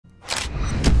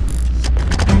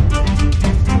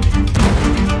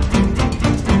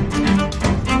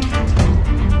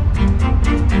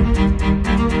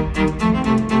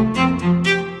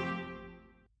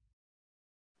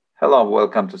Hello,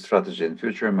 welcome to Strategy and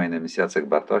Future. My name is Jacek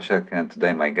Bartosiak, and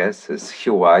today my guest is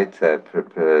Hugh White,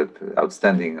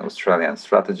 outstanding Australian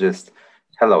strategist.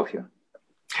 Hello, Hugh.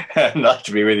 Nice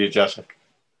to be with you, Jacek.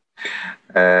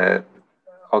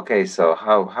 Okay, so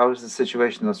how is the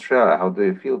situation in Australia? How do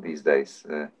you feel these days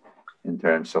in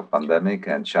terms of pandemic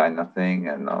and China thing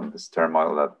and on this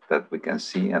turmoil that we can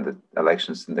see and the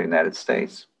elections in the United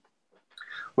States?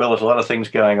 Well, there's a lot of things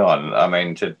going on. I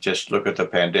mean, to just look at the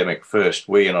pandemic first,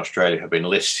 we in Australia have been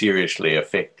less seriously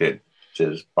affected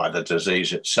by the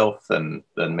disease itself than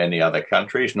many other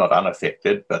countries, not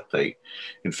unaffected, but the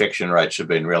infection rates have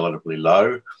been relatively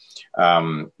low.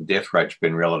 Death rate's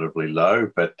been relatively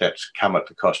low, but that's come at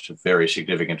the cost of very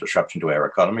significant disruption to our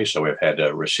economy. So we've had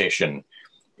a recession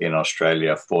in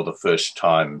Australia for the first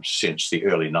time since the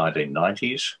early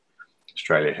 1990s.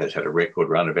 Australia has had a record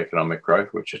run of economic growth,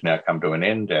 which has now come to an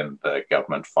end, and the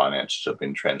government finances have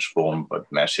been transformed with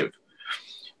massive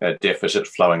deficits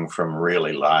flowing from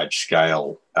really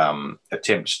large-scale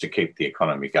attempts to keep the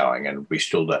economy going, and we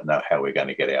still don't know how we're going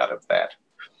to get out of that.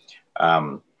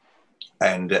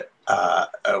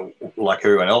 Like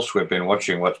everyone else, we've been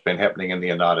watching what's been happening in the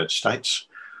United States.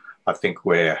 I think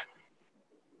we're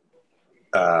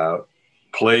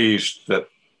pleased that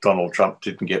Donald Trump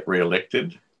didn't get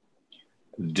re-elected,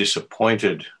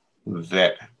 disappointed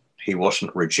that he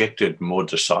wasn't rejected more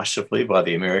decisively by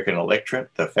the American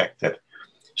electorate. The fact that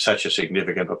such a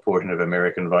significant proportion of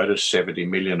American voters, 70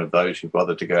 million of those who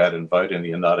bothered to go out and vote in the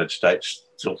United States,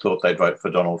 still thought they'd vote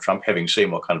for Donald Trump, having seen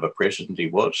what kind of a president he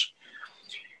was,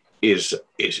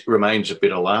 remains a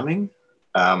bit alarming.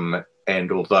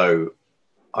 And although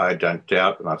I don't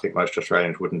doubt, and I think most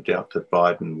Australians wouldn't doubt, that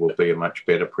Biden will be a much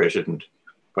better president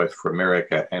both for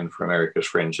America and for America's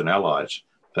friends and allies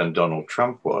than Donald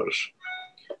Trump was,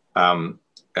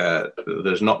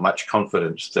 there's not much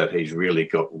confidence that he's really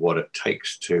got what it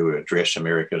takes to address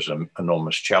America's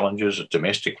enormous challenges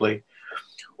domestically,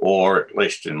 or at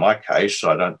least in my case,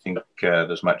 I don't think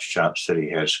there's much chance that he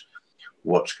has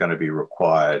what's going to be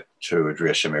required to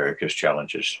address America's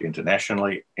challenges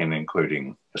internationally, and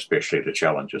including especially the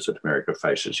challenges that America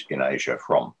faces in Asia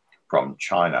from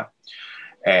China.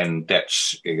 And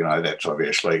that's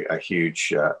obviously a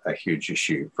huge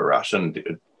issue for us.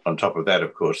 And on top of that,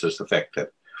 of course, there's the fact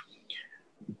that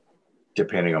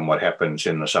depending on what happens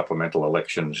in the supplemental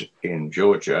elections in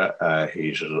Georgia,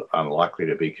 he's unlikely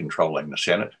to be controlling the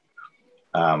Senate.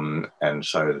 And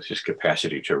so his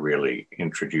capacity to really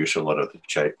introduce a lot of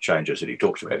the changes that he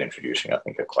talks about introducing, I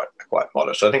think, are quite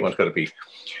modest. So I think one's got to be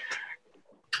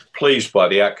pleased by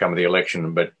the outcome of the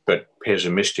election, but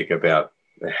pessimistic about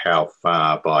how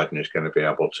far Biden is going to be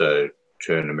able to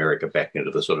turn America back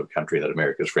into the sort of country that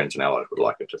America's friends and allies would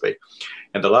like it to be.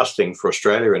 And the last thing for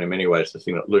Australia, and in many ways the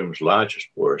thing that looms largest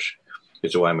for us,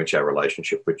 is the way in which our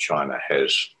relationship with China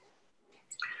has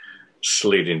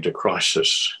slid into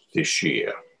crisis this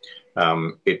year.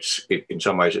 In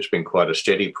some ways it's been quite a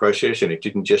steady process, and it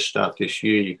didn't just start this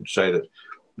year. You could say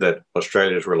that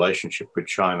Australia's relationship with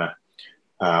China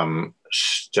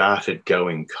started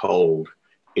going cold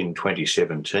in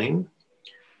 2017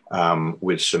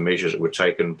 with some measures that were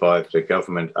taken by the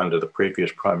government under the previous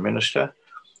Prime Minister.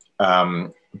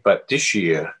 But this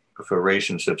year, for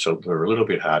reasons that are a little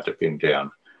bit hard to pin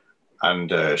down,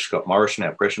 under Scott Morrison,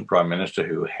 our present Prime Minister,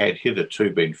 who had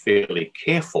hitherto been fairly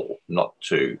careful not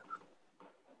to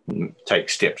take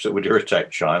steps that would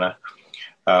irritate China,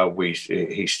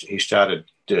 he started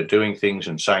doing things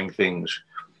and saying things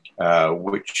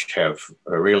which have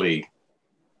really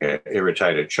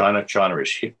irritated China. China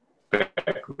is hit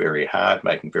back very hard,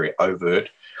 making very overt,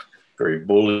 very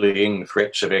bullying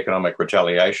threats of economic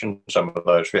retaliation. Some of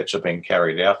those threats have been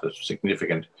carried out. There's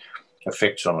significant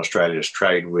effects on Australia's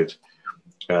trade with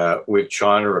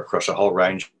China across a whole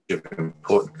range of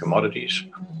important commodities.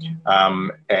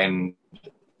 And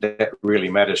that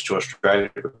really matters to Australia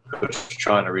because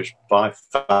China is by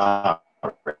far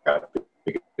our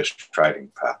biggest trading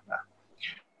partner.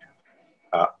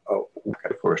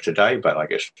 Okay for us today, but I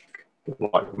guess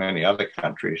like many other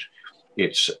countries,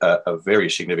 it's a very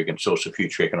significant source of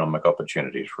future economic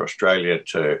opportunities for Australia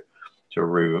to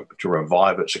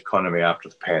revive its economy after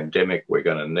the pandemic. We're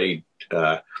going to need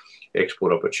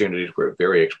export opportunities. We're a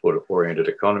very export-oriented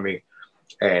economy,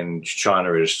 and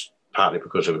China is, partly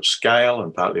because of its scale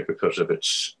and partly because of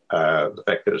its the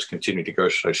fact that it's continued to grow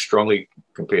so strongly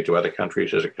compared to other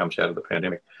countries as it comes out of the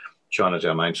pandemic. China's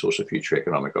our main source of future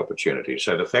economic opportunities.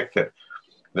 So the fact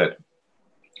that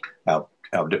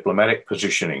our diplomatic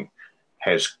positioning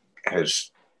has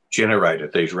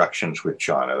generated these ructions with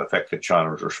China, the fact that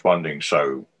China is responding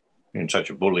in such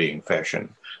a bullying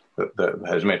fashion that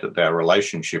has meant that our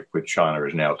relationship with China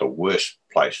is now the worst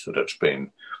place that it's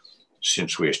been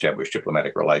since we established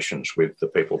diplomatic relations with the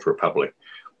People's Republic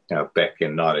back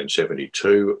in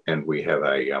 1972, and we have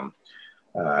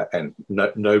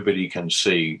nobody can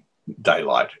see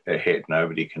daylight ahead.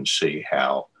 Nobody can see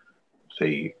how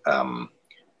the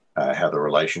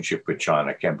relationship with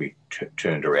China can be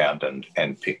turned around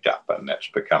and picked up, and that's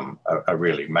become a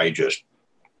really major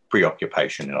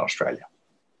preoccupation in Australia.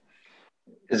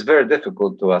 It's very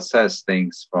difficult to assess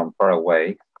things from far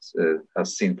away,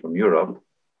 as seen from Europe.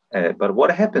 But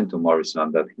what happened to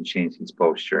Morrison that he changed his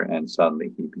posture and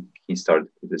suddenly he started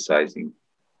criticizing?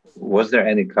 Was there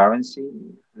any currency,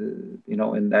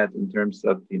 in that, in terms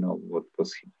of, what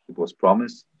was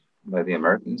promised by the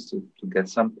Americans to get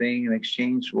something in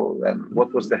exchange? Well, and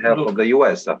what was the help of the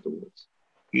US afterwards?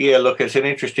 Yeah, look, it's an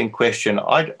interesting question.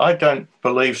 I don't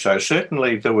believe so.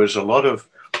 Certainly there was a lot of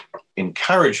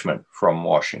encouragement from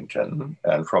Washington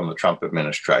and from the Trump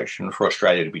administration for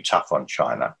Australia to be tough on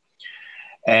China.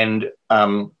 And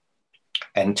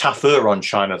tougher on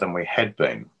China than we had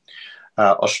been.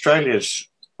 Australia's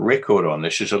record on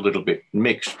this is a little bit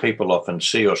mixed. People often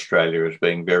see Australia as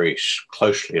being very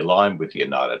closely aligned with the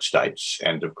United States,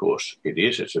 and of course it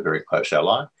is. It's a very close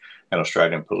ally, and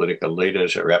Australian political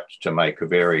leaders are apt to make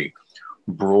very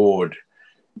broad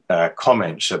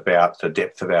comments about the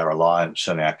depth of our alliance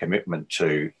and our commitment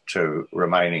to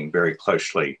remaining very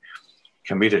closely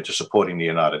committed to supporting the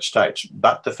United States.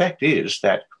 But the fact is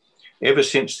that ever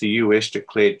since the US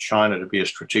declared China to be a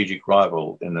strategic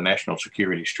rival in the national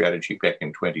security strategy back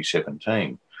in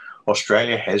 2017,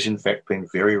 Australia has in fact been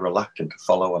very reluctant to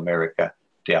follow America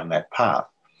down that path.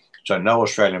 So no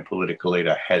Australian political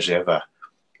leader has ever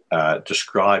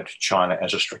described China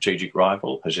as a strategic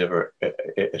rival, has ever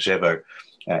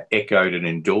echoed and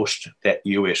endorsed that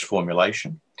US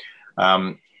formulation.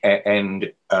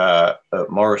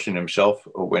 Morrison himself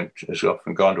has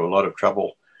often gone to a lot of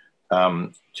trouble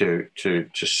to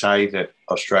say that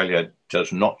Australia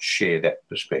does not share that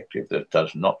perspective, that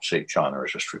does not see China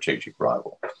as a strategic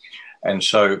rival. And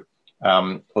so,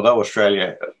 although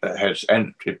Australia has,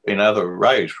 and in other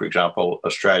ways, for example,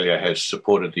 Australia has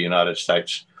supported the United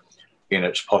States in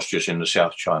its postures in the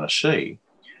South China Sea,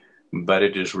 but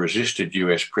it has resisted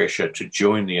US pressure to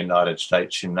join the United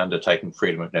States in undertaking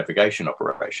freedom of navigation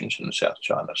operations in the South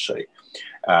China Sea.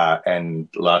 And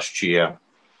last year,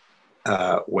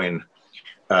 when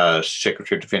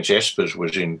Secretary of Defence Espers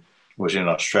was in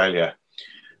Australia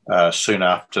soon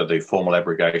after the formal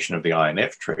abrogation of the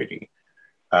INF Treaty,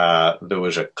 there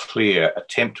was a clear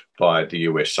attempt by the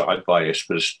US side, by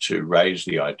Espers, to raise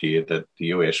the idea that the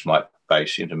US might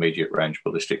base intermediate range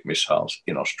ballistic missiles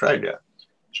in Australia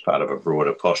as part of a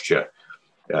broader posture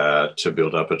to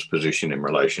build up its position in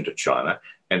relation to China.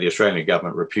 And the Australian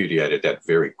government repudiated that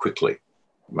very quickly,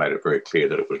 made it very clear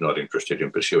that it was not interested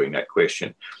in pursuing that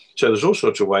question. So there's all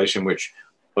sorts of ways in which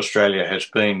Australia has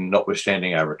been,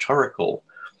 notwithstanding our rhetorical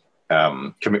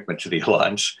commitment to the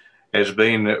alliance, has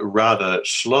been rather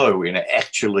slow in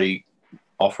actually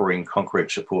offering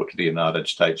concrete support to the United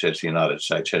States, as the United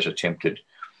States has attempted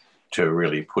to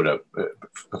really put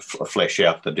flesh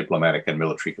out the diplomatic and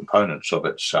military components of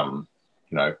its,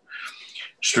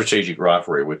 strategic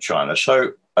rivalry with China.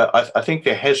 So I think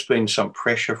there has been some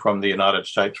pressure from the United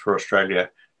States for Australia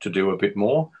to do a bit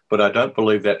more, but I don't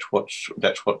believe that's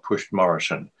what pushed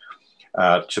Morrison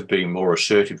to be more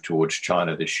assertive towards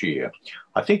China this year.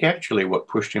 I think actually what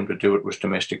pushed him to do it was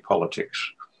domestic politics.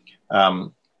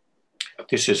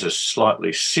 This is a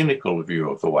slightly cynical view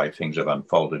of the way things have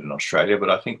unfolded in Australia, but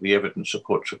I think the evidence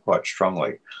supports it quite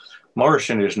strongly.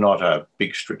 Morrison is not a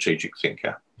big strategic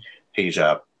thinker. He's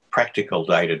a practical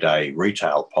day-to-day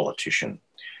retail politician,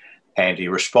 and he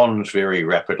responds very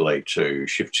rapidly to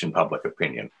shifts in public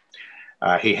opinion.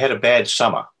 He had a bad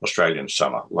summer, Australian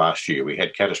summer, last year. We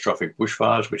had catastrophic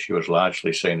bushfires, which he was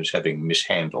largely seen as having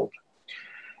mishandled.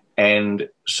 And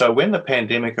so when the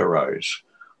pandemic arose,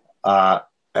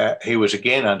 he was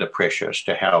again under pressure as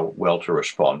to how well to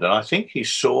respond. And I think he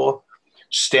saw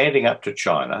standing up to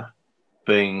China,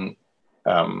 being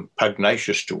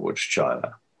pugnacious towards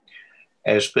China,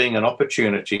 as being an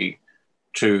opportunity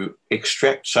to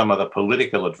extract some of the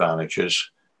political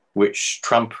advantages which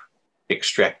Trump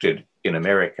extracted in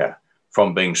America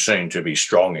from being seen to be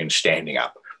strong in standing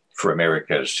up for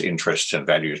America's interests and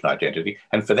values and identity.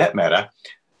 And for that matter,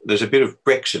 there's a bit of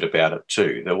Brexit about it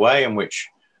too. The way in which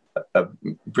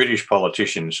British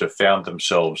politicians have found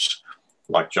themselves,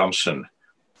 like Johnson,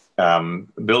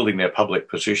 building their public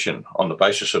position on the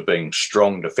basis of being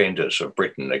strong defenders of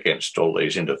Britain against all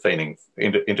these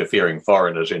interfering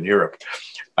foreigners in Europe.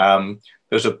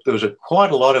 there was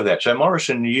quite a lot of that. So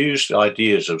Morrison used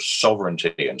ideas of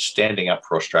sovereignty and standing up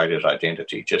for Australia's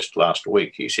identity. Just last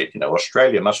week, he said,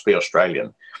 Australia must be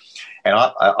Australian. And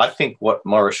I think what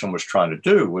Morrison was trying to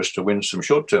do was to win some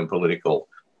short-term political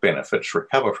benefits,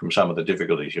 recover from some of the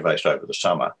difficulties he faced over the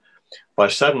summer, by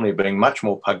suddenly being much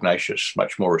more pugnacious,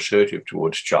 much more assertive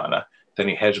towards China than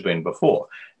he has been before.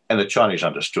 And the Chinese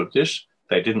understood this.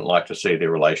 They didn't like to see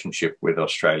their relationship with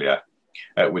Australia,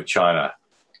 with China,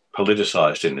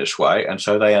 politicised in this way. And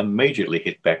so they immediately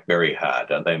hit back very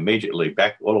hard. And they immediately,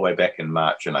 all the way back in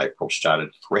March and April,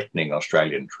 started threatening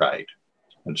Australian trade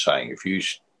and saying, if you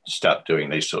start doing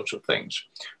these sorts of things.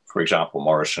 For example,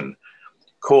 Morrison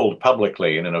called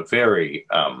publicly and in a very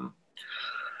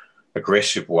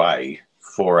aggressive way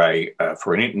for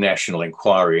an international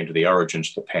inquiry into the origins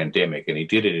of the pandemic, and he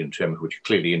did it in terms which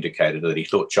clearly indicated that he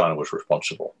thought China was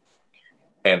responsible.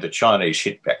 And the Chinese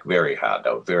hit back very hard.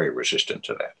 They were very resistant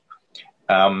to that.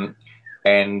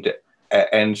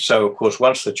 And so, of course,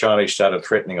 once the Chinese started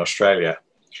threatening Australian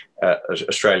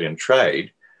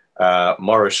trade,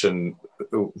 Morrison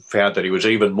found that he was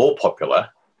even more popular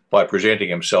by presenting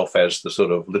himself as the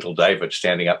sort of little David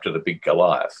standing up to the big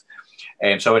Goliath.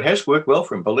 And so it has worked well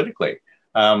for him politically,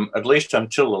 at least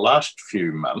until the last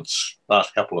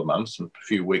couple of months, and a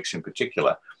few weeks in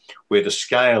particular, where the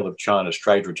scale of China's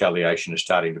trade retaliation is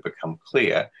starting to become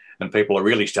clear and people are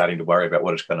really starting to worry about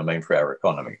what it's going to mean for our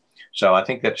economy. So I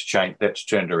think that's changed, that's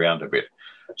turned around a bit.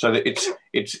 So that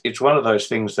it's one of those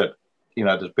things that,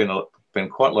 there's been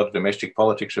quite a lot of domestic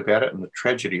politics about it. And the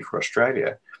tragedy for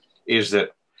Australia is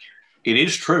that it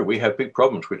is true we have big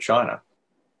problems with China.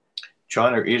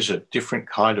 China is a different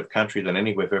kind of country than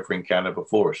any we've ever encountered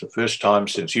before. It's the first time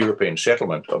since European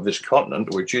settlement of this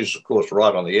continent, which is, of course,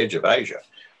 right on the edge of Asia,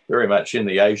 very much in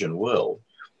the Asian world.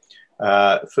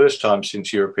 First time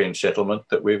since European settlement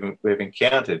that we've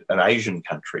encountered an Asian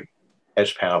country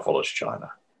as powerful as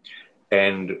China.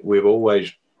 And we've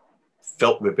always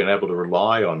felt we've been able to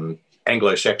rely on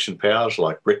Anglo-Saxon powers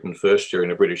like Britain first during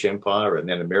the British Empire and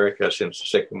then America since the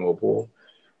Second World War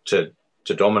to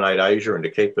dominate Asia and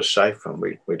to keep us safe. And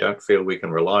we don't feel we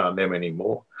can rely on them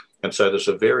anymore. And so there's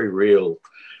a very real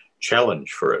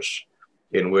challenge for us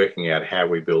in working out how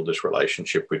we build this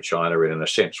relationship with China. And in a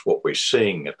sense, what we're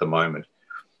seeing at the moment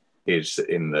is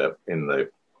in the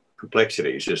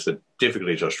complexities, is the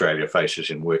difficulties Australia faces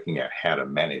in working out how to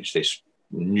manage this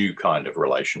new kind of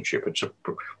relationship. It's a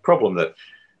problem that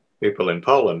people in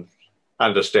Poland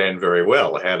understand very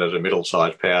well. How does a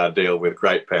middle-sized power deal with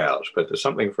great powers? But there's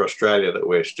something for Australia that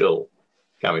we're still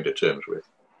coming to terms with.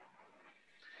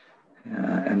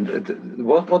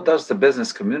 What does the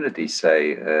business community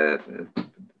say?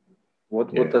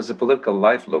 What does the political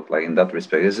life look like in that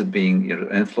respect? Is it being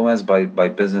influenced by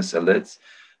business elites,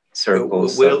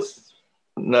 circles? Well,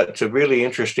 no, it's a really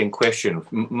interesting question.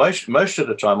 Most of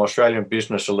the time, Australian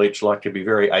business elites like to be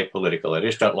very apolitical. They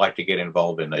just don't like to get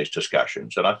involved in these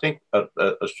discussions. And I think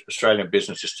Australian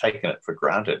business has taken it for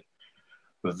granted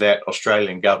that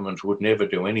Australian governments would never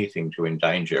do anything to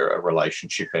endanger a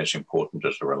relationship as important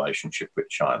as the relationship with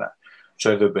China.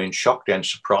 So they've been shocked and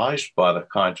surprised by the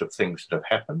kinds of things that have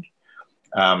happened.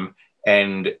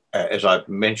 And as I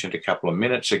mentioned a couple of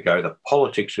minutes ago, the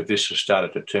politics of this has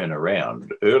started to turn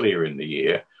around. Earlier in the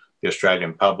year, the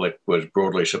Australian public was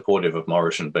broadly supportive of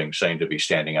Morrison being seen to be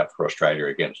standing up for Australia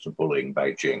against the bullying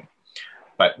Beijing.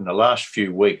 But in the last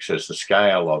few weeks, as the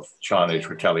scale of Chinese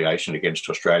retaliation against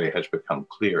Australia has become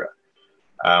clearer,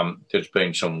 there's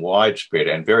been some widespread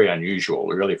and very unusual,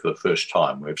 really for the first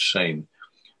time, we've seen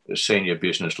the senior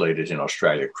business leaders in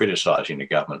Australia criticising the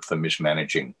government for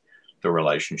mismanaging the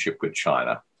relationship with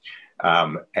China,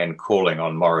 and calling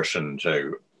on Morrison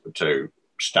to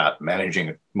start managing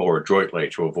it more adroitly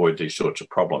to avoid these sorts of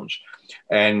problems.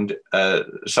 And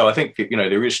so I think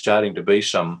there is starting to be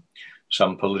some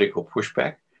political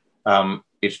pushback.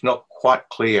 It's not quite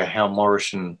clear how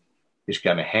Morrison is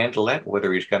going to handle that,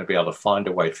 whether he's going to be able to find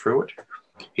a way through it.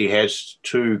 He has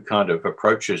two kind of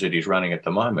approaches that he's running at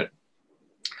the moment.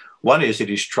 One is that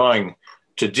he's trying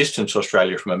to distance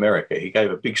Australia from America. He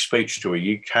gave a big speech to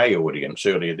a UK audience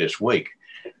earlier this week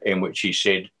in which he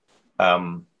said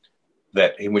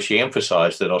in which he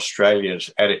emphasised that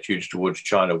Australia's attitudes towards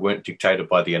China weren't dictated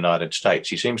by the United States.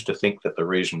 He seems to think that the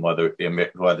reason why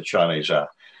the Chinese are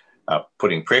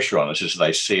putting pressure on us is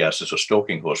they see us as a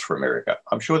stalking horse for America.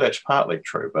 I'm sure that's partly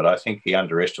true, but I think he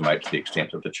underestimates the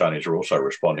extent that the Chinese are also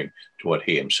responding to what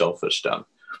he himself has done.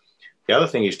 The other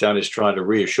thing he's done is trying to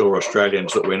reassure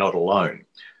Australians that we're not alone,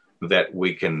 that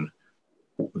we can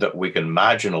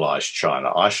marginalise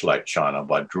China, isolate China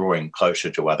by drawing closer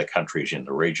to other countries in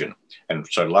the region. And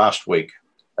so last week,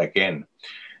 again,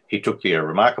 he took the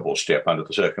remarkable step under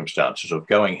the circumstances of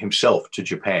going himself to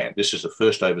Japan. This is the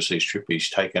first overseas trip he's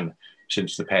taken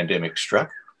since the pandemic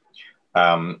struck.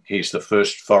 He's the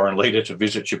first foreign leader to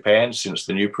visit Japan since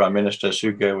the new Prime Minister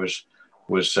Suga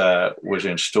was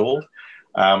installed.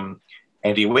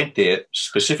 And he went there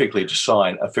specifically to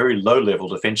sign a very low-level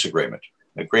defence agreement,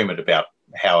 an agreement about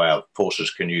how our forces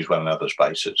can use one another's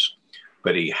bases.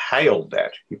 But he hailed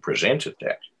that, he presented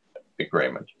that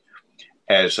agreement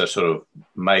as a sort of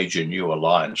major new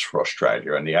alliance for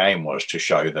Australia. And the aim was to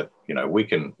show that, you know, we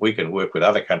can work with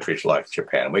other countries like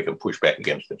Japan. We can push back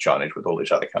against the Chinese with all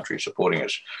these other countries supporting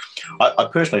us. I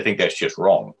personally think that's just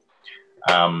wrong.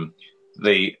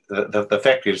 The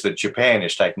fact is that Japan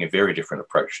is taking a very different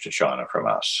approach to China from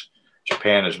us.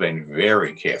 Japan has been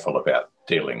very careful about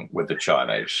dealing with the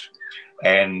Chinese.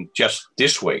 And just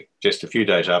this week, just a few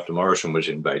days after Morrison was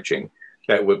in Beijing,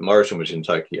 Morrison was in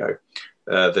Tokyo,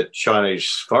 the Chinese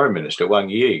Foreign Minister, Wang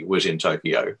Yi, was in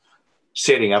Tokyo,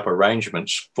 setting up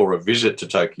arrangements for a visit to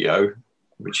Tokyo,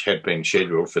 which had been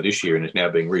scheduled for this year and is now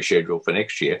being rescheduled for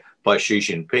next year, by Xi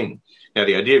Jinping. Now,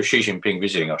 the idea of Xi Jinping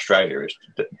visiting Australia is,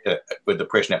 with the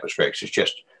present atmospherics, is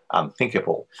just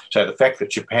unthinkable. So the fact that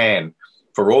Japan,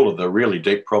 for all of the really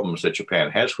deep problems that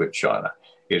Japan has with China,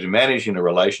 is managing the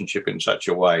relationship in such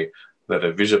a way that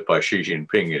a visit by Xi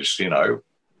Jinping is, you know,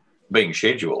 being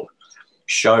scheduled,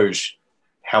 shows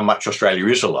how much Australia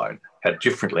is alone, how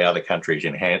differently other countries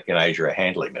in Asia are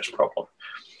handling this problem.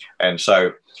 And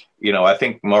so, you know, I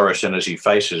think Morrison, as he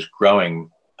faces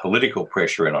growing political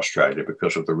pressure in Australia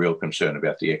because of the real concern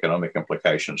about the economic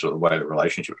implications of the way the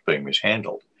relationship is being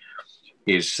mishandled,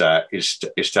 is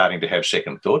starting to have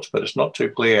second thoughts, but it's not too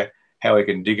clear how he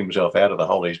can dig himself out of the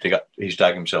hole he's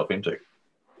dug himself into.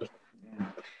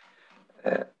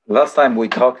 Last time we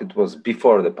talked, it was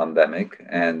before the pandemic,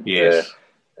 and yes.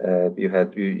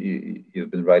 You've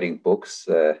been writing books,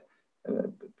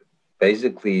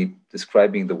 basically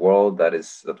describing the world that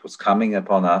was coming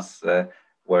upon us,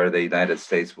 where the United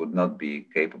States would not be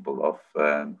capable of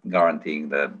guaranteeing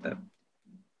the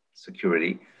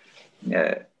security.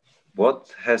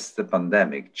 What has the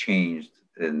pandemic changed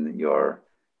in your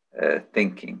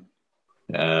thinking?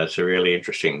 It's a really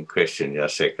interesting question,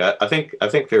 Jacek. I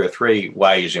think there are three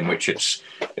ways in which it's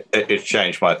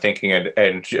changed my thinking,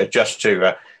 and just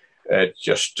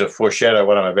to foreshadow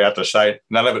what I'm about to say,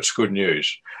 none of it's good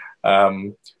news.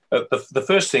 The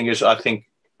first thing is, I think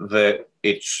that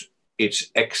it's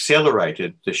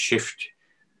accelerated the shift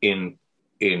in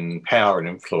power and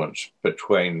influence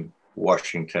between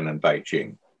Washington and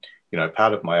Beijing. You know,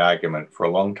 part of my argument for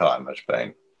a long time has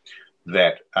been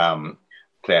that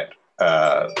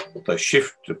the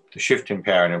shift in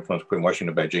power and influence between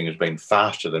Washington and Beijing has been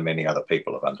faster than many other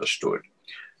people have understood,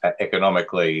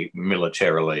 economically,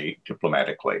 militarily,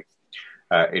 diplomatically.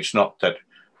 It's not that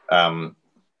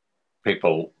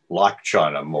people like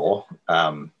China more,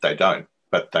 they don't,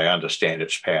 but they understand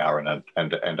its power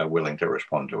and are willing to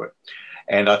respond to it.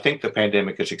 And I think the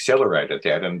pandemic has accelerated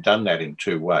that and done that in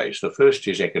two ways. The first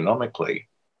is economically.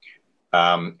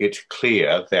 It's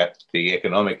clear that the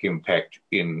economic impact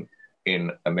in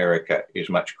America is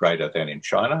much greater than in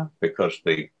China because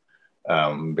I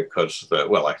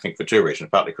think for two reasons,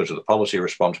 partly because of the policy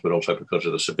response, but also because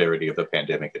of the severity of the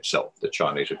pandemic itself. The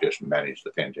Chinese have just managed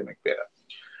the pandemic better.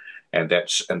 So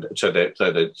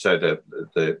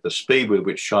the speed with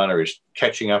which China is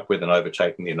catching up with and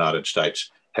overtaking the United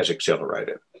States has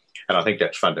accelerated. And I think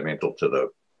that's fundamental to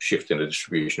the shift in the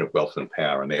distribution of wealth and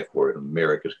power, and therefore in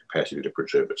America's capacity to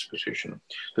preserve its position.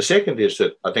 The second is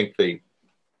that I think the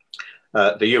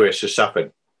US has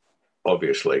suffered,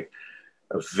 obviously,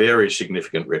 a very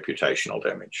significant reputational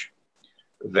damage.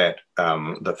 That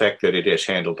the fact that it has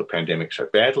handled the pandemic so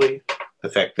badly, the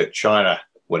fact that China,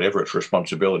 whatever its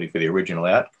responsibility for the original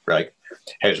outbreak,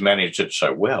 has managed it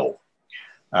so well,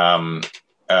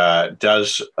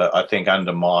 does, I think,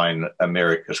 undermine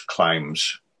America's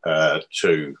claims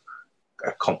to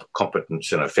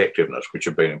competence and effectiveness, which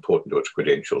have been important to its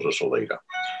credentials as a leader.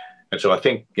 And so I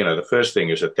think, you know, the first thing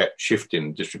is that shift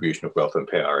in distribution of wealth and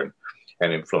power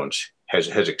and influence has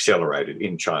accelerated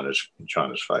in China's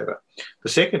favour. The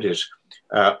second is,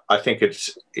 I think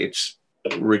it's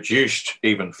reduced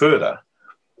even further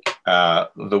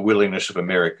the willingness of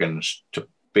Americans to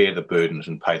bear the burdens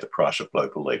and pay the price of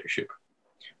global leadership.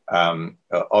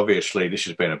 Obviously, this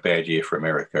has been a bad year for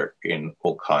America in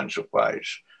all kinds of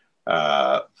ways.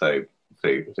 The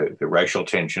racial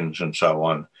tensions and so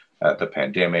on, the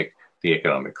pandemic, the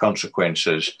economic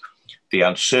consequences, the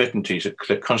uncertainties,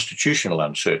 the constitutional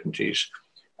uncertainties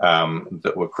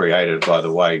that were created by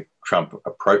the way Trump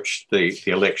approached the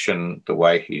election, the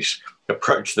way he's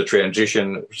approached the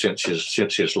transition since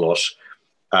his loss.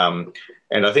 And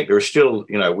I think there is still,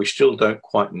 we still don't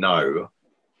quite know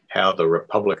how the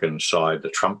Republican side, the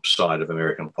Trump side of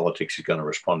American politics, is going to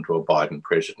respond to a Biden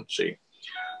presidency.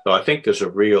 So I think there's a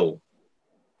real,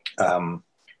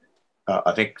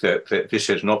 I think that this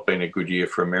has not been a good year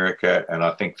for America, and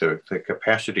I think the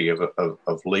capacity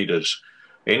of leaders,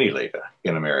 any leader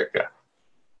in America,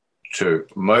 to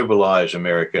mobilize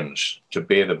Americans to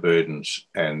bear the burdens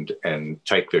and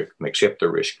accept the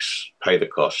risks, pay the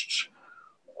costs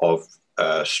of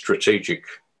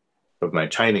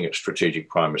maintaining its strategic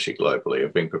primacy globally,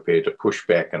 of being prepared to push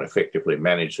back and effectively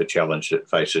manage the challenge that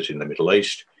faces in the Middle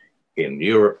East, in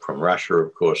Europe, from Russia,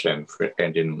 of course, and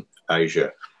in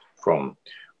Asia from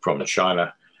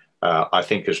China, I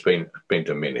think has been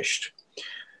diminished.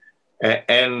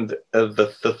 And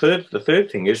the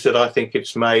third thing is that I think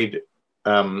it's made,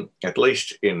 at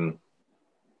least in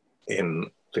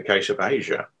the case of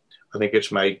Asia, I think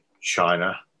it's made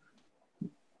China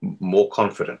more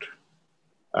confident.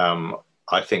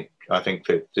 I think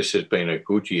that this has been a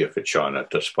good year for China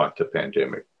despite the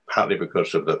pandemic, partly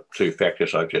because of the two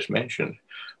factors I've just mentioned.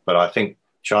 But I think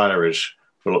China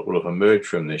will have emerged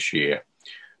from this year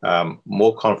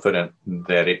more confident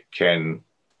that it can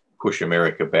push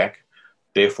America back,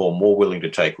 therefore more willing to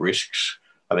take risks.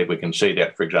 I think we can see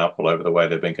that, for example, over the way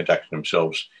they've been conducting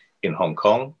themselves in Hong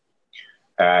Kong,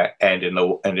 and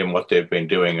in what they've been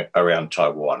doing around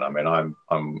Taiwan. I mean,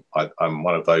 I'm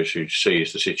one of those who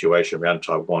sees the situation around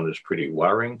Taiwan as pretty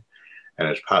worrying, and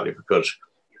it's partly because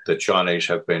the Chinese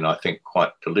have been, I think,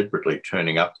 quite deliberately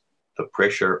turning up the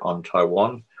pressure on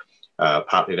Taiwan.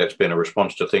 Partly that's been a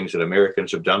response to things that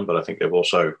Americans have done, but I think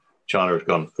China has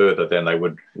gone further than they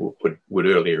would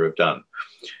earlier have done,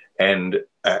 and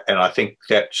I think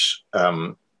that's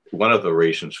one of the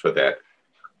reasons for that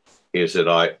is that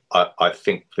I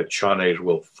think the Chinese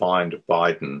will find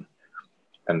Biden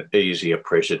an easier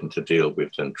president to deal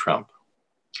with than Trump.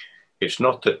 It's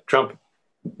not that Trump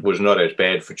was not as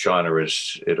bad for China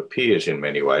as it appears in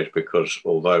many ways, because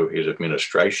although his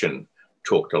administration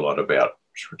talked a lot about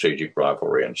strategic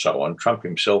rivalry and so on, Trump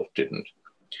himself didn't.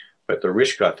 But the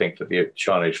risk, I think, that the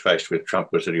Chinese faced with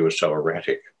Trump was that he was so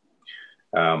erratic.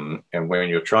 And when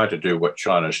you're trying to do what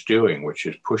China's doing, which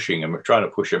is trying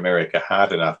to push America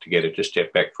hard enough to get it to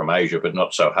step back from Asia, but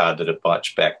not so hard that it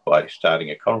bites back by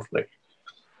starting a conflict,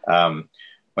 when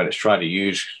it's trying to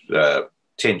use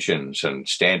tensions and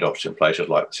standoffs in places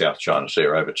like the South China Sea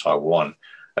or over Taiwan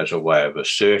as a way of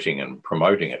asserting and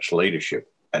promoting its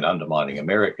leadership and undermining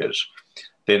America's,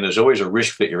 then there's always a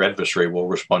risk that your adversary will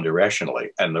respond irrationally.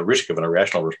 And the risk of an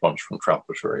irrational response from Trump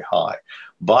was very high.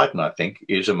 Biden, I think,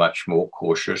 is a much more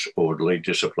cautious, orderly,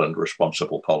 disciplined,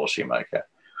 responsible policymaker,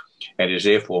 and is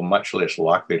therefore much less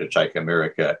likely to take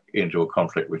America into a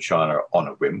conflict with China on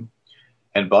a whim.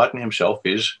 And Biden himself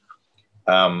is,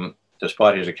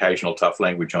 despite his occasional tough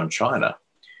language on China,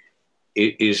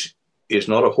 is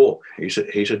not a hawk. He's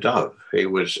a dove. He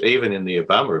was, even in the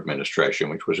Obama administration,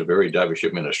 which was a very dovish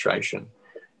administration,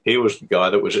 he was the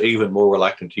guy that was even more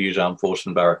reluctant to use armed force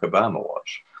than Barack Obama was.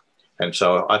 And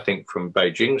so I think from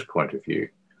Beijing's point of view,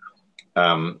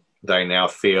 they now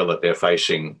feel that they're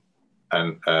facing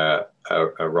a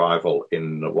rival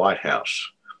in the White House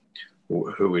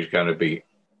who is going to be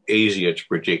easier to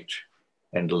predict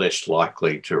and less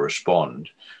likely to respond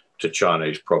to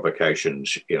Chinese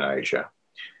provocations in Asia.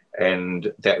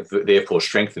 And that therefore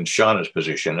strengthens China's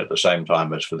position at the same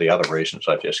time as, for the other reasons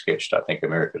I just sketched, I think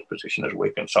America's position is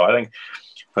weakened. So I think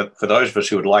for those of us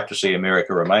who would like to see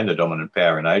America remain the dominant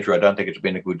power in Asia, I don't think it's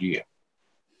been a good year.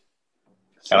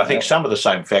 And I think some of the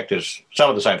same factors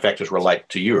relate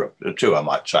to Europe too, I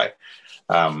might say.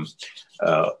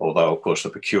 Although, of course, the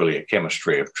peculiar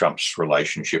chemistry of Trump's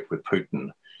relationship with Putin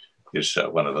is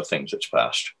one of the things that's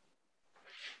passed.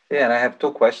 Yeah, and I have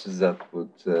two questions that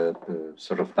would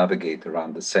sort of navigate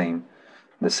around the same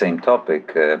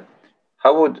topic.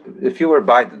 If you were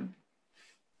Biden,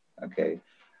 okay,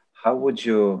 how would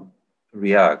you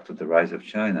react to the rise of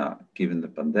China, given the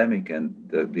pandemic and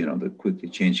the quickly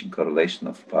changing correlation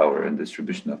of power and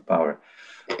distribution of power?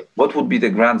 What would be the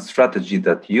grand strategy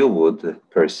that you would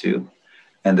pursue?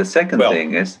 And the second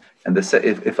thing is,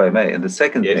 if I may, and the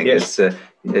second thing is,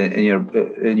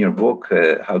 in your book,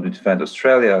 How to Defend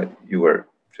Australia, you were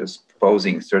just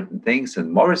proposing certain things,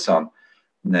 and Morrison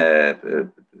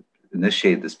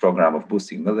initiated this program of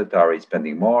boosting military,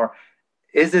 spending more.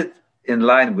 Is it in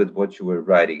line with what you were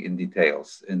writing in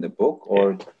details in the book,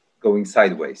 or going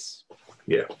sideways?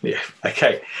 Yeah.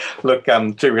 Okay. Look,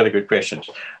 two really good questions.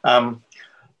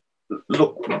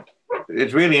 Look,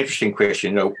 it's a really interesting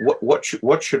question. What should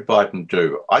Biden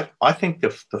do? I think the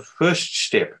first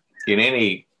step in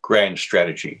any grand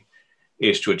strategy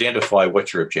is to identify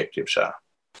what your objectives are,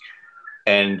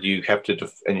 and you have to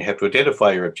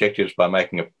identify your objectives by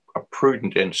making a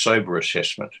prudent and sober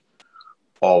assessment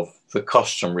of the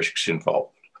costs and risks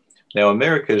involved. Now,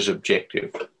 America's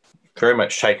objective, very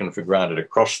much taken for granted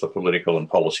across the political and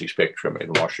policy spectrum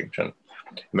in Washington,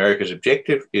 America's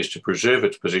objective is to preserve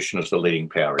its position as the leading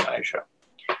power in Asia.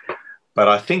 But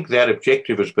I think that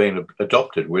objective has been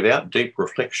adopted without deep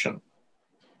reflection,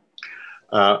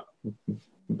 and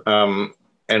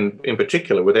in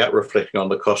particular, without reflecting on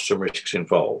the costs and risks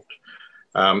involved.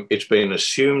 It's been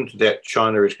assumed that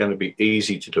China is going to be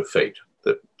easy to defeat,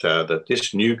 that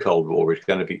this new Cold War is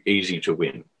going to be easy to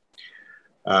win.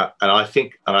 And I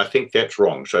think that's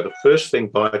wrong. So the first thing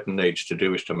Biden needs to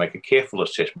do is to make a careful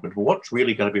assessment of what's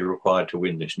really going to be required to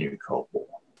win this new Cold War,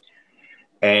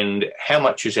 and how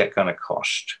much is that going to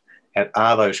cost, and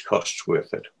are those costs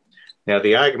worth it? Now,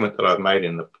 the argument that I've made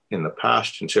in the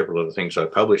past in several of the things I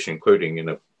published, including in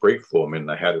a brief form in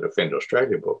the How to Defend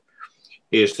Australia book,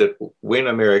 is that when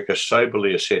America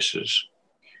soberly assesses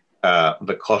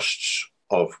the costs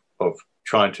of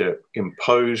trying to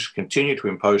continue to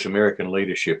impose American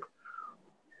leadership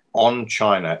on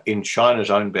China in China's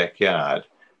own backyard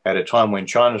at a time when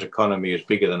China's economy is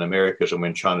bigger than America's and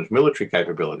when China's military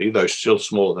capability, though still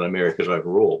smaller than America's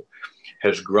overall,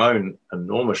 has grown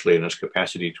enormously in its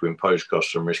capacity to impose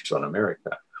costs and risks on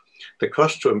America. The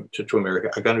costs to America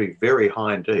are going to be very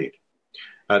high indeed.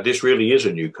 This really is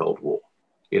a new Cold War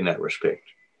in that respect.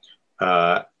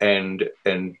 And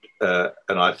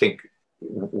I think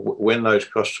when those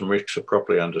costs and risks are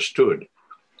properly understood,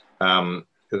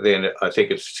 then I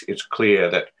think it's clear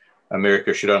that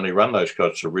America should only run those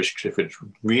costs and risks if its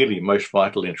really most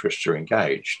vital interests are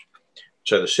engaged.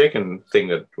 So the second thing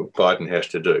that Biden has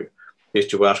to do is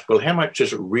to ask, well, how much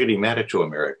does it really matter to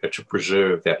America to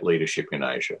preserve that leadership in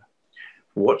Asia?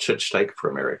 What's at stake for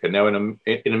America? Now, in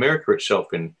America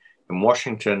itself, in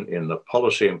Washington, in the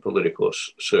policy and political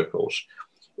circles,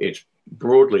 it's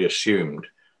broadly assumed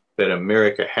that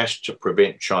America has to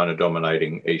prevent China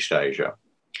dominating East Asia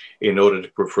in order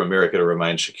for America to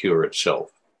remain secure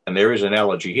itself. And there is an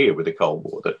analogy here with the Cold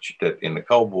War, that in the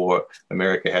Cold War,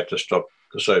 America had to stop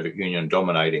the Soviet Union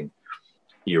dominating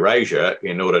Eurasia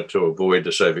in order to avoid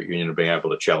the Soviet Union being able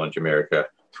to challenge America,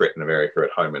 threaten America at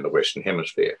home in the Western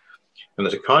Hemisphere. And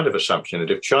there's a kind of assumption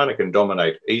that if China can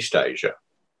dominate East Asia,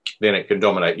 then it can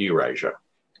dominate Eurasia.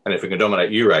 And if it can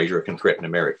dominate Eurasia, it can threaten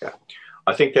America.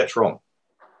 I think that's wrong.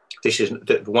 This is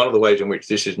one of the ways in which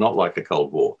this is not like the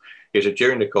Cold War, is that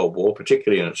during the Cold War,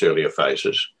 particularly in its earlier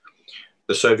phases,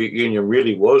 the Soviet Union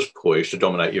really was poised to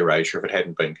dominate Eurasia if it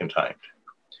hadn't been contained,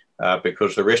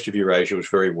 because the rest of Eurasia was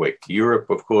very weak. Europe,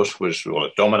 of course,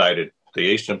 it dominated the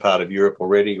eastern part of Europe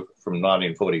already from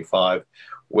 1945.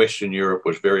 Western Europe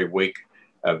was very weak,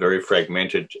 very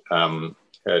fragmented,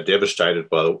 devastated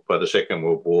by the Second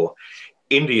World War.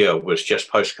 India was just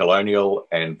post-colonial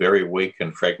and very weak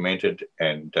and fragmented,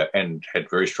 and had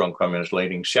very strong communist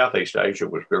leanings. Southeast Asia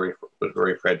was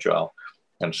very fragile,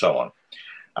 and so on.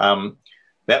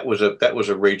 That was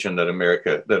a region that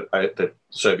the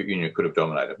Soviet Union could have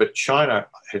dominated, but China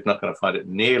is not going to find it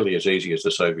nearly as easy as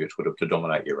the Soviets would have to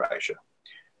dominate Eurasia.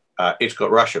 It's got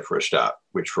Russia for a start,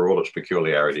 which for all its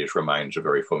peculiarities remains a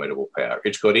very formidable power.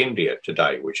 It's got India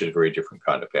today, which is a very different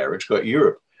kind of power. It's got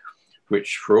Europe,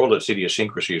 which for all its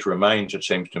idiosyncrasies remains, it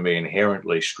seems to me,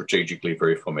 inherently strategically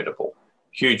very formidable.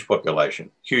 Huge population,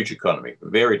 huge economy,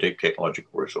 very deep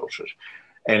technological resources.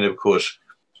 And of course,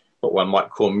 what one might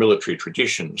call military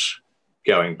traditions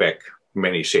going back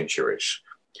many centuries.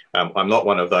 I'm not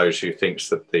one of those who thinks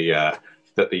that the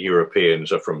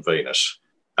Europeans are from Venus.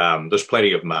 There's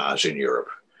plenty of Mars in Europe,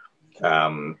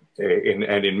 and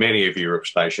in many of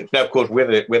Europe's nations. Now, of course,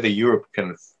 whether Europe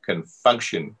can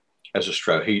function as a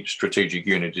strategic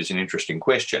unit is an interesting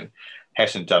question.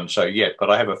 Hasn't done so yet, but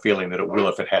I have a feeling that it will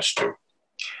if it has to.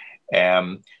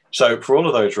 So for all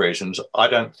of those reasons, I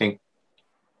don't think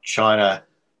China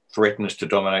threatens to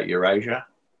dominate Eurasia,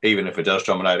 even if it does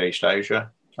dominate East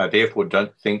Asia. I therefore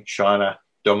don't think China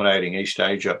dominating East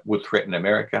Asia would threaten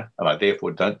America, and I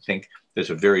therefore don't think there's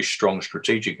a very strong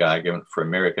strategic argument for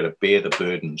America to bear the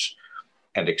burdens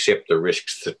and accept the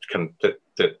risks that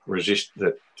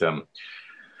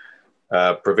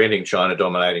preventing China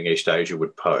dominating East Asia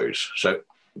would pose. So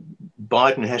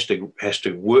Biden has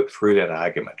to work through that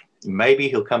argument. Maybe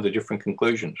he'll come to different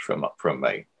conclusions from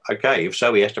me. Okay, if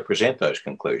so, he has to present those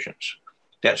conclusions.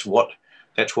 That's what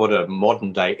a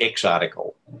modern day X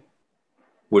article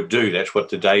would do. That's what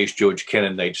today's George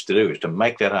Kennan needs to do, is to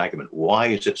make that argument. Why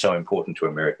is it so important to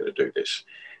America to do this?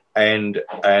 And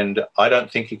I don't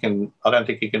think he can. I don't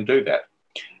think he can do that.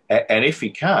 And if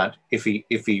he can't, if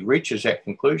he reaches that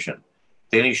conclusion,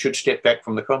 then he should step back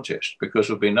from the contest, because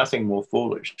there would be nothing more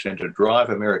foolish than to drive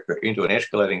America into an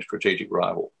escalating strategic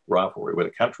rivalry with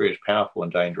a country as powerful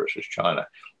and dangerous as China,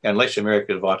 unless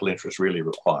America's vital interests really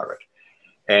require it.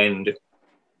 And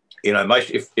you know,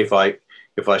 if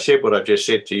I said what I've just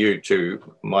said to you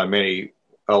to my many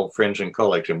old friends and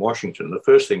colleagues in Washington, the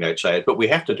first thing they'd say is, "But we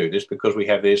have to do this because we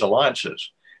have these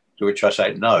alliances." To which I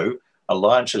say, no,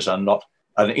 alliances are not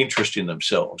an interest in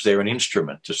themselves. They're an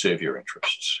instrument to serve your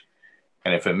interests.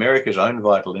 And if America's own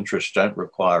vital interests don't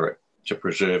require it to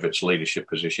preserve its leadership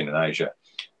position in Asia,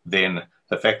 then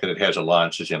the fact that it has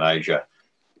alliances in Asia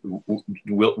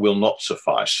will not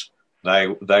suffice. They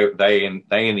in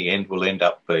the end will end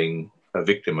up being a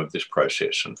victim of this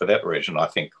process. And for that reason, I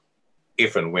think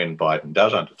if and when Biden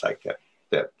does undertake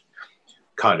that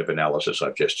kind of analysis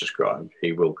I've just described,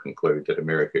 he will conclude that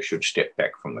America should step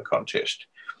back from the contest.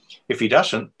 If he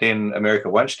doesn't, then America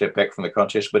won't step back from the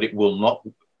contest, but it will not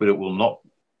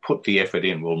put the effort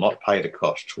in, will not pay the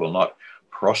costs, will not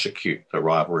prosecute the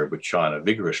rivalry with China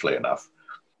vigorously enough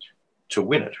to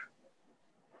win it.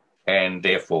 And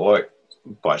therefore,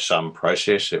 by some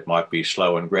process, it might be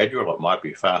slow and gradual, it might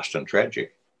be fast and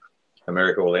tragic,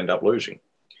 America will end up losing.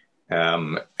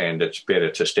 And it's better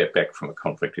to step back from a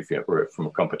conflict or from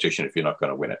a competition if you're not going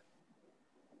to win it.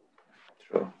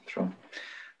 True.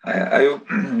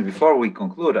 Before we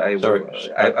conclude, I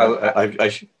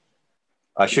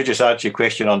should just answer your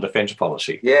question on defence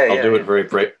policy. I'll do it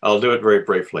very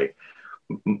briefly.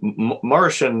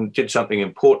 Morrison did something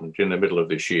important in the middle of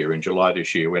this year, in July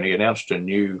this year, when he announced a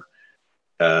new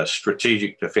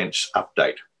strategic defence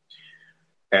update.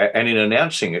 And in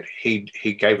announcing it,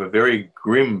 he gave a very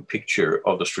grim picture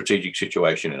of the strategic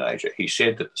situation in Asia. He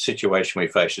said that the situation we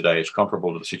face today is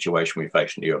comparable to the situation we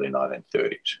faced in the early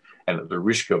 1930s, and that the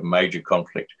risk of major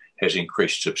conflict has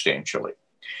increased substantially.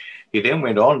 He then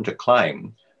went on to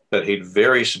claim that he'd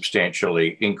very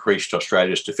substantially increased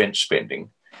Australia's defence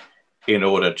spending in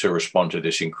order to respond to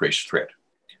this increased threat.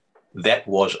 That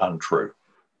was untrue.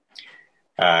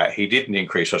 He didn't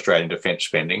increase Australian defence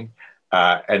spending,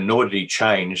 and nor did he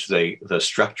change the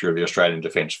structure of the Australian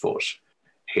Defence Force.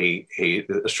 The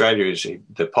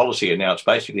policy announced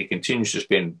basically continues to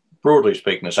spend, broadly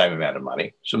speaking, the same amount of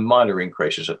money, some minor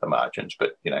increases at the margins,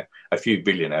 but a few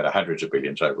billion out of hundreds of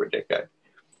billions over a decade,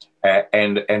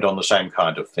 and on the same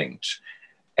kind of things,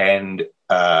 and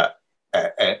so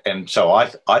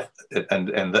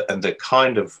the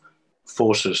kind of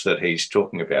forces that he's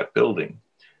talking about building,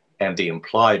 and the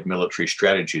implied military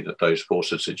strategy that those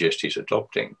forces suggest he's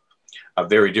adopting, are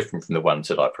very different from the ones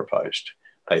that I proposed.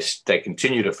 They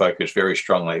continue to focus very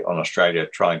strongly on Australia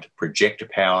trying to project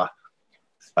power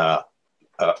by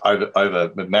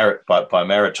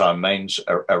maritime means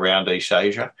around East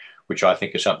Asia, which I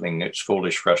think is something that's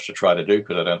foolish for us to try to do,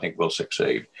 because I don't think we'll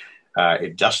succeed.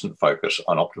 It doesn't focus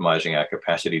on optimising our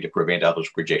capacity to prevent others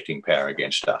projecting power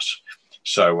against us.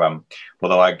 So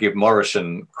although I give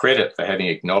Morrison credit for having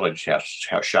acknowledged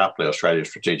how sharply Australia's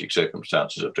strategic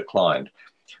circumstances have declined,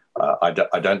 I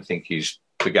don't think he's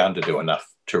begun to do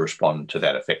enough to respond to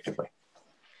that effectively.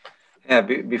 Yeah,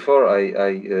 before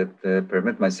I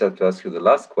permit myself to ask you the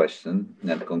last question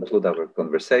and conclude our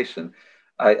conversation,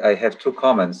 I have two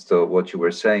comments to what you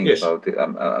were saying. Yes. About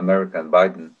America and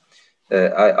Biden.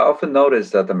 I often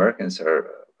notice that Americans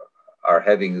are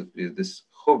having this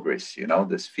hubris,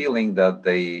 this feeling that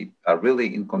they are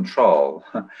really in control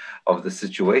of the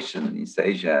situation in East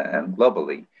Asia and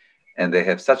globally. And they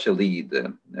have such a lead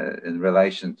in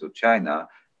relation to China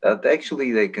that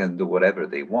actually they can do whatever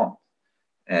they want.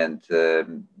 And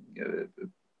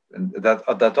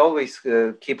that always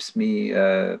keeps me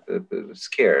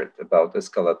scared about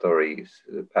escalatory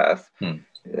path,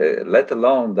 let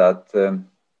alone that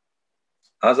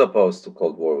as opposed to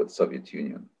Cold War with Soviet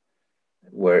Union,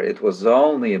 where it was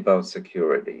only about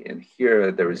security. And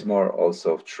here there is more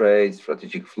also of trade,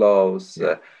 strategic flows.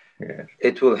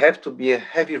 It will have to be a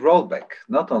heavy rollback,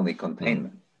 not only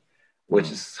containment,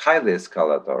 which is highly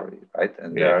escalatory, right?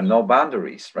 And there are no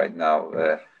boundaries right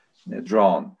now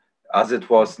drawn, as it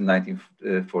was in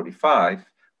 1945,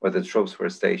 where the troops were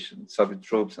stationed, Soviet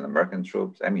troops and American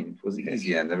troops. I mean, it was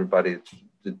easy and everybody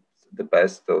did the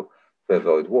best to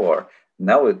avoid war.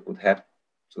 Now it would have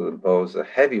to impose a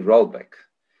heavy rollback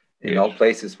in all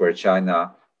places where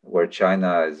China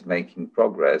is making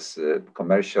progress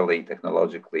commercially,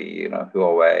 technologically,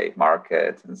 Huawei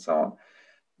market and so on.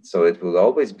 So it will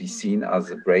always be seen as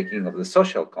a breaking of the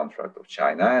social contract of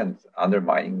China and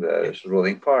undermining the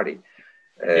ruling party.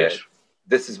 Yes.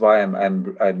 This is why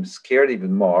I'm scared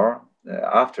even more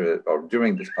after or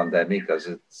during this pandemic, as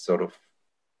it sort of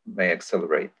may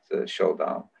accelerate the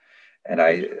showdown. And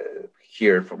I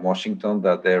hear from Washington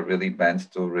that they're really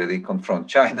bent to really confront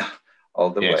China all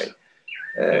the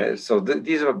way. So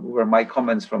these were my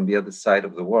comments from the other side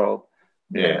of the world.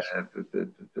 Yes.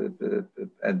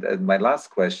 And my last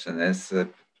question is,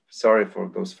 sorry for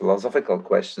those philosophical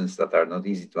questions that are not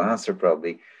easy to answer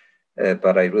probably,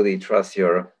 but I really trust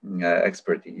your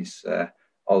expertise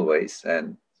always,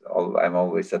 and I'm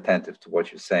always attentive to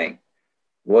what you're saying.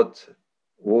 What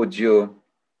would you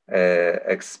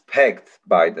expect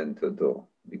Biden to do?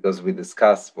 Because we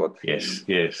discussed what he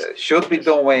should be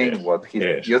doing, what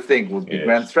you think would be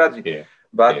grand strategy.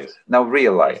 But now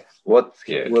real life, what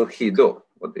will he do?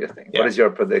 What do you think? What is your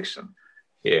prediction?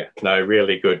 Yeah, no,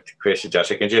 really good question,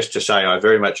 Jacek. And just to say, I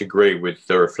very much agree with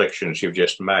the reflections you've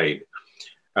just made,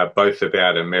 both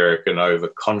about American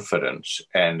overconfidence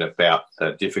and about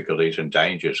the difficulties and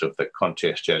dangers of the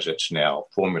contest as it's now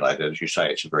formulated. As you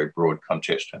say, it's a very broad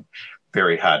contest and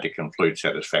very hard to conclude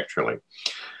satisfactorily.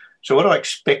 So what do I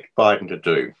expect Biden to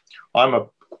do? I'm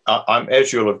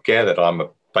as you'll have gathered, I'm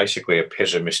basically a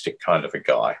pessimistic kind of a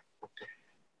guy.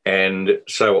 And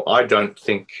so I don't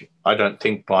think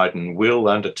Biden will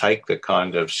undertake the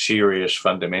kind of serious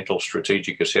fundamental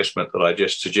strategic assessment that I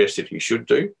just suggested he should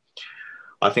do.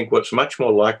 I think what's much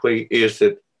more likely is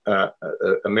that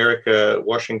America,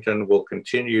 Washington, will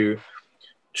continue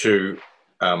to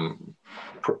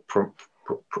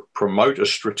promote a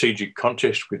strategic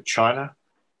contest with China,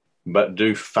 but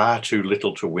do far too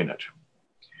little to win it.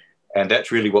 And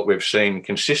that's really what we've seen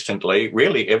consistently,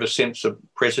 really ever since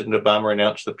President Obama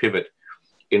announced the pivot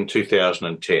in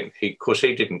 2010. Of course,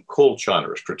 he didn't call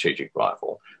China a strategic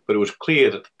rival, but it was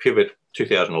clear that the pivot,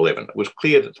 2011, it was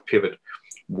clear that the pivot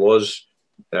was,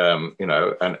 an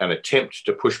attempt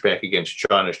to push back against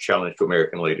China's challenge to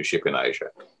American leadership in Asia.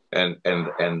 And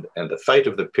the fate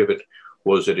of the pivot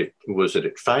was that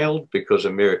it failed because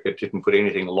America didn't put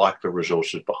anything like the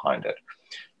resources behind it.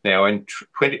 Now,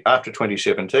 after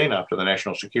 2017, after the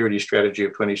National Security Strategy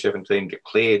of 2017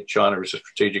 declared China as a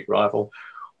strategic rival,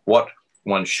 what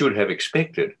one should have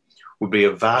expected would be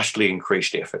a vastly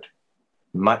increased effort,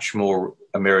 much more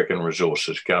American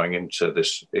resources going into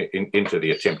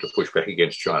the attempt to push back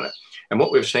against China. And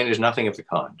what we've seen is nothing of the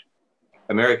kind.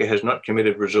 America has not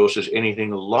committed resources anything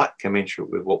like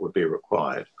commensurate with what would be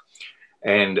required,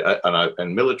 and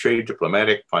military,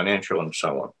 diplomatic, financial, and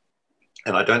so on.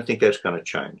 And I don't think that's going to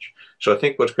change. So I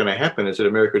think what's going to happen is that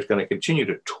America is going to continue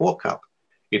to talk up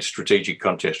its strategic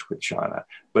contest with China,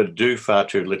 but do far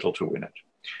too little to win it.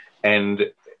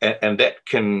 And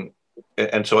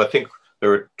so I think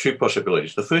there are two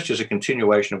possibilities. The first is a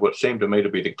continuation of what seemed to me to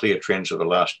be the clear trends of the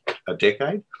last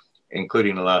decade,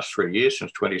 including the last 3 years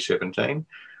since 2017,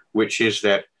 which is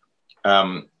that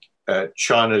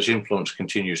China's influence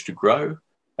continues to grow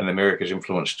and America's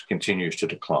influence continues to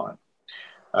decline.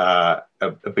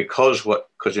 Because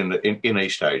in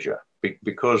East Asia,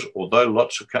 because although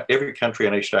every country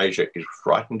in East Asia is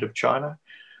frightened of China,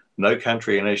 no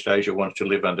country in East Asia wants to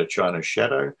live under China's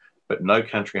shadow, but no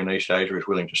country in East Asia is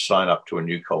willing to sign up to a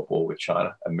new Cold War with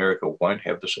China. America won't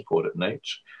have the support it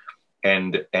needs,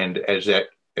 and as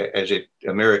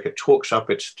America talks up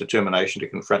its determination to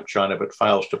confront China but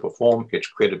fails to perform, its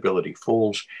credibility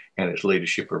falls and its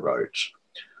leadership erodes.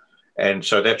 And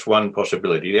so that's one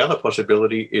possibility. The other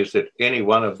possibility is that any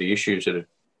one of the issues that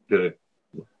are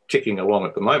ticking along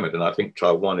at the moment, and I think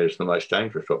Taiwan is the most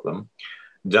dangerous of them,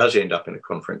 does end up in a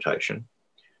confrontation.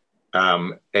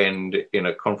 And in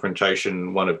a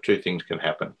confrontation, one of two things can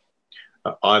happen.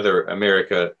 Either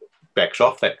America backs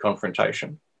off that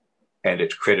confrontation and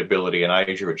its credibility in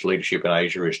Asia, its leadership in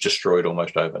Asia is destroyed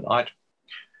almost overnight,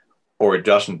 or it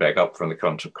doesn't back up from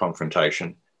the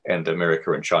confrontation and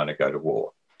America and China go to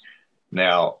war.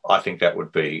 Now, I think that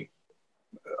would be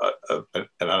an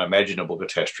unimaginable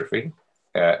catastrophe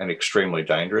and extremely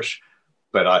dangerous.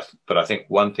 But I think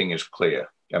one thing is clear.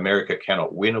 America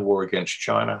cannot win a war against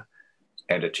China,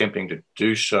 and attempting to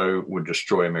do so would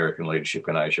destroy American leadership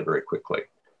in Asia very quickly.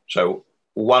 So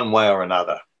one way or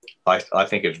another, I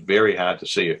think it's very hard to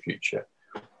see a future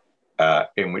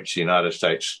in which the United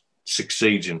States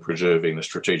succeeds in preserving the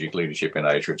strategic leadership in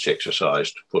Asia it's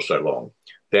exercised for so long.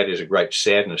 That is a great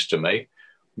sadness to me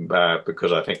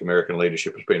because I think American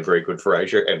leadership has been very good for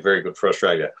Asia and very good for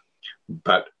Australia.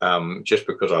 But just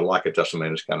because I like it doesn't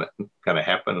mean it's going to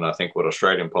happen. And I think what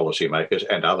Australian policymakers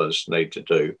and others need to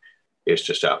do is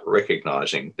to start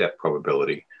recognising that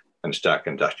probability and start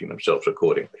conducting themselves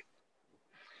accordingly.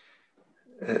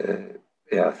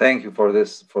 Yeah, thank you for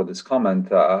this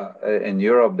comment. In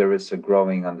Europe, there is a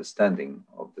growing understanding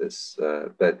of this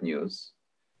bad news,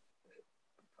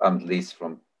 at least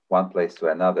from one place to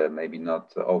another, maybe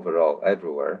not overall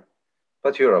everywhere.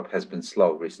 But Europe has been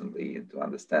slow recently to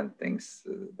understand things,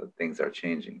 that things are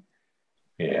changing.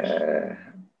 Yes.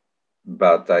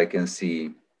 But I can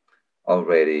see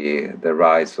already the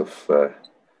rise of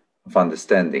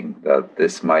understanding that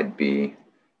this might be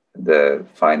the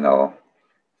final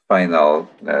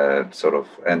sort of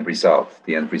end result,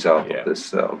 the end result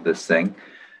of this thing.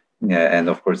 Yeah, and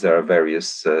of course there are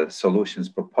various solutions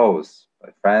proposed by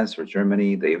France or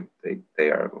Germany. They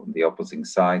are on the opposing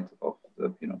side of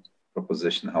the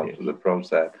proposition how to approach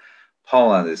that.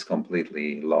 Poland is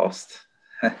completely lost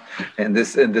in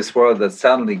this world that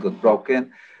suddenly got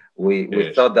broken.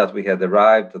 We thought that we had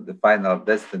arrived at the final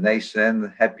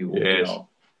destination, happy,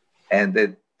 and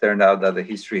it turned out that the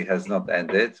history has not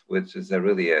ended, which is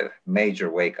really a major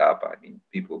wake up. I mean,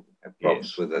 people have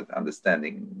problems with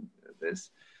understanding this.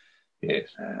 Yes.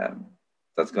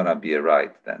 That's going to be a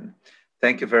right then.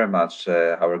 Thank you very much.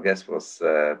 Our guest was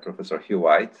Professor Hugh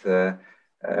White.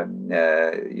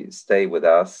 Stay with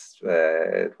us.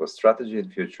 It was Strategy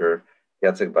and Future,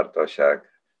 Jacek Bartosiak,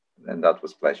 and that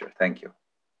was pleasure. Thank you.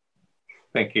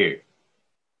 Thank you.